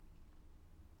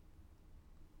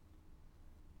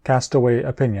Cast away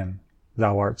opinion,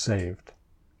 thou art saved.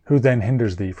 Who then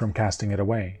hinders thee from casting it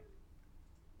away?